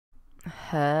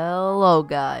Hello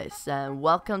guys and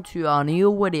welcome to our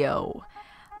new video.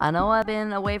 I know I've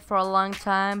been away for a long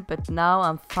time, but now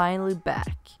I'm finally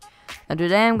back. And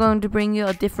today I'm going to bring you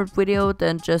a different video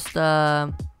than just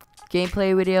a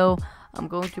gameplay video. I'm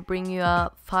going to bring you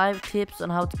 5 tips on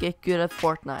how to get good at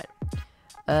Fortnite.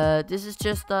 This is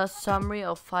just a summary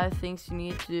of 5 things you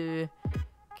need to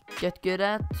get good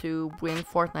at to win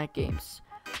Fortnite games.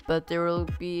 But there will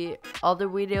be other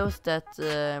videos that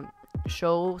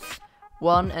shows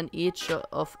one and each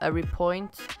of every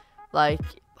point, like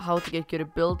how to get good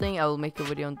at building. I will make a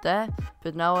video on that,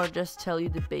 but now I'll just tell you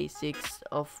the basics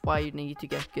of why you need to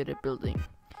get good at building.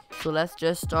 So let's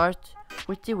just start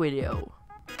with the video.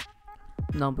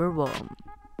 Number 1.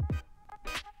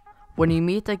 When you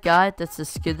meet a guy that's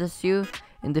as good as you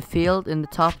in the field in the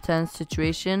top 10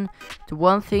 situation, the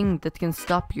one thing that can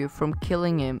stop you from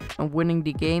killing him and winning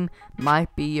the game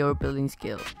might be your building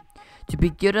skill. To be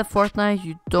good at Fortnite,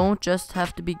 you don't just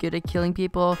have to be good at killing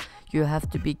people, you have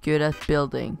to be good at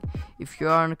building. If you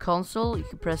are on a console, you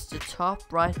can press the top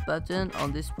right button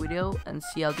on this video and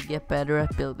see how to get better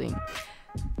at building.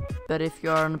 But if you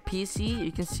are on a PC,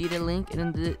 you can see the link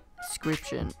in the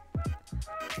description.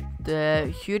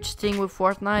 The huge thing with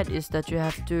Fortnite is that you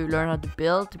have to learn how to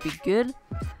build to be good.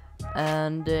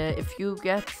 And if you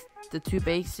get the 2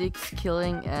 basics,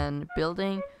 killing and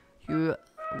building, you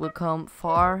will come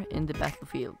far in the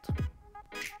battlefield.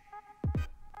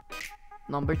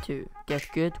 Number 2. Get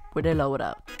good with a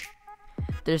loadout.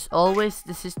 There's always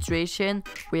the situation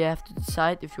where you have to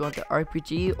decide if you want the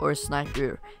RPG or a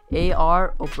sniper,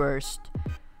 AR or burst.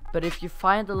 But if you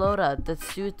find a loadout that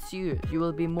suits you, you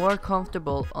will be more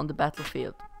comfortable on the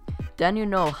battlefield. Then you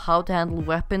know how to handle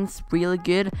weapons really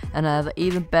good and have an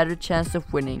even better chance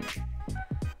of winning.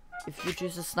 If you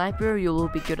choose a sniper, you will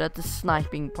be good at the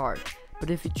sniping part. But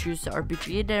if you choose the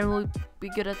RPG, then you will be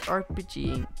good at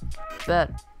RPGing. But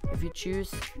if you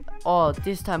choose, oh,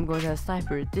 this time I'm going to have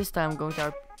sniper, this time I'm going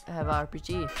to have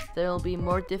RPG, then it will be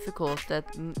more difficult that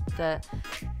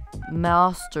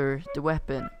master the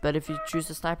weapon. But if you choose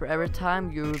a sniper every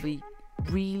time, you will be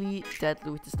really deadly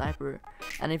with the sniper.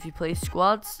 And if you play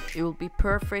squads, it will be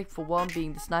perfect for one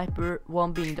being the sniper,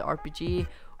 one being the RPG,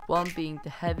 one being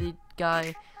the heavy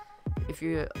guy, if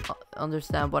you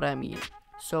understand what I mean.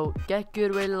 So get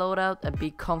good with the loadout and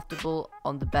be comfortable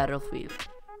on the battlefield.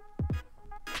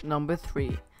 Number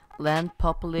 3. Land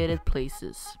populated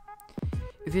places.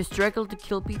 If you struggle to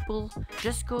kill people,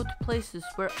 just go to places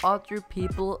where other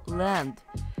people land.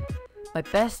 My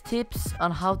best tips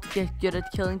on how to get good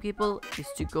at killing people is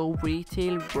to go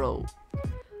retail row.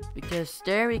 Because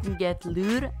there you can get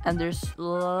loot and there's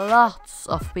lots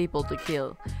of people to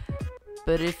kill.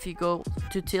 But if you go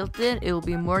to tilted, it will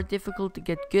be more difficult to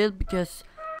get good, because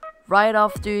right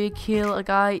after you kill a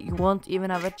guy, you won't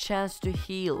even have a chance to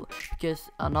heal,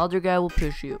 because another guy will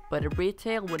push you. But at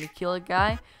retail, when you kill a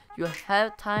guy, you'll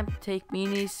have time to take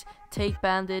minis, take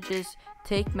bandages,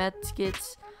 take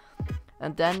medkits,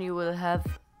 and then you will have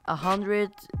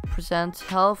 100%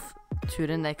 health to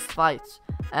the next fight.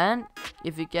 And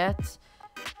if you get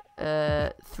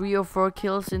 3 or 4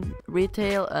 kills in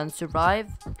retail and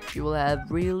survive, you will have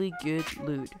really good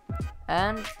loot.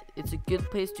 And it's a good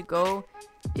place to go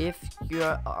if you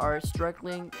are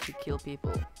struggling to kill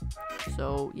people.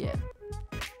 So yeah.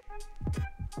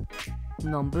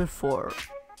 Number 4.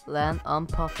 Land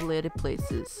unpopulated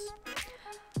places.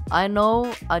 I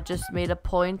know I just made a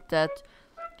point that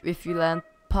if you land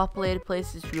populated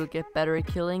places, you'll get better at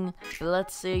killing. But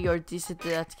let's say you're decent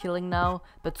at killing now,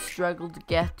 but struggle to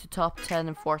get to top 10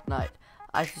 in Fortnite.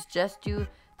 I suggest you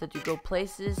that you go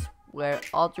places where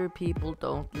other people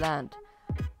don't land,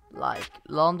 like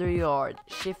laundry yard,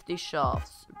 shifty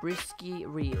shafts, risky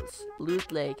reels, loot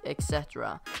lake,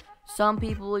 etc. Some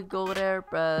people will go there,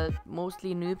 but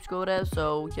mostly noobs go there,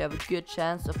 so you have a good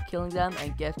chance of killing them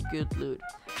and get good loot.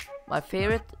 My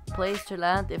favorite place to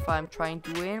land if I'm trying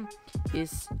to win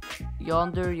is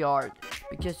yonder yard,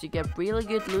 because you get really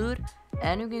good loot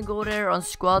and you can go there on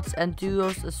squads and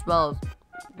duos as well,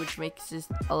 which makes it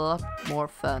a lot more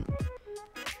fun.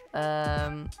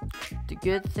 The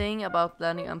good thing about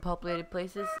landing unpopulated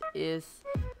places is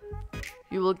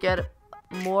you will get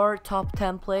more top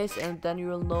 10 plays, and then you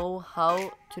will know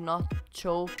how to not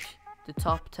choke the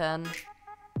top 10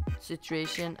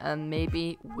 situation and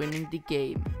maybe winning the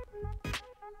game.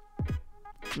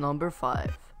 Number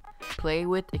 5. Play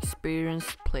with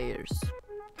experienced players.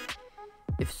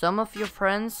 If some of your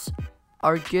friends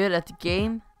are good at the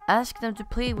game, ask them to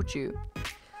play with you.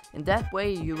 In that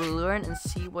way you will learn and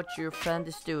see what your friend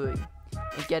is doing,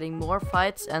 and getting more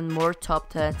fights and more top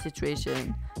 10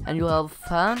 situation, and you'll have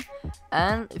fun.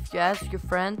 And if you ask your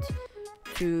friend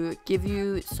to give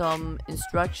you some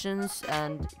instructions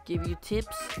and give you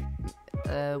tips.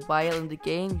 While in the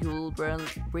game, you'll learn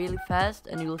really fast,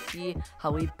 and you'll see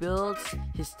how he builds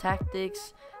his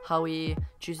tactics, how he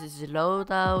chooses his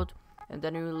loadout, and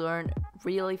then you'll learn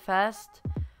really fast.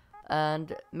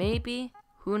 And maybe,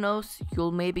 who knows,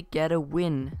 you'll maybe get a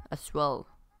win as well.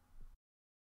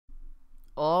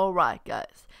 Alright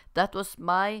guys, that was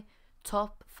my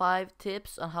top 5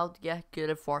 tips on how to get good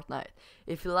at Fortnite.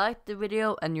 If you liked the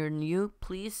video and you're new,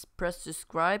 please press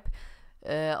subscribe.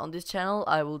 On this channel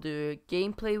I will do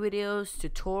gameplay videos,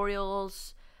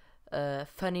 tutorials,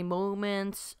 funny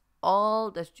moments, all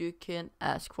that you can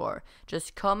ask for.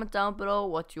 Just comment down below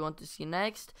what you want to see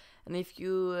next, and if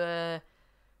you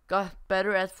got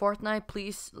better at Fortnite,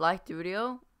 please like the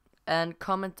video and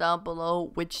comment down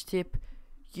below which tip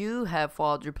you have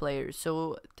for other players.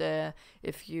 So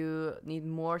if you need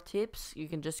more tips, you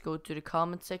can just go to the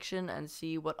comment section and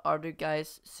see what other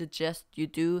guys suggest you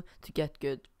do to get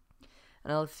good.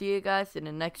 And I'll see you guys in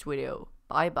the next video.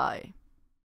 Bye bye.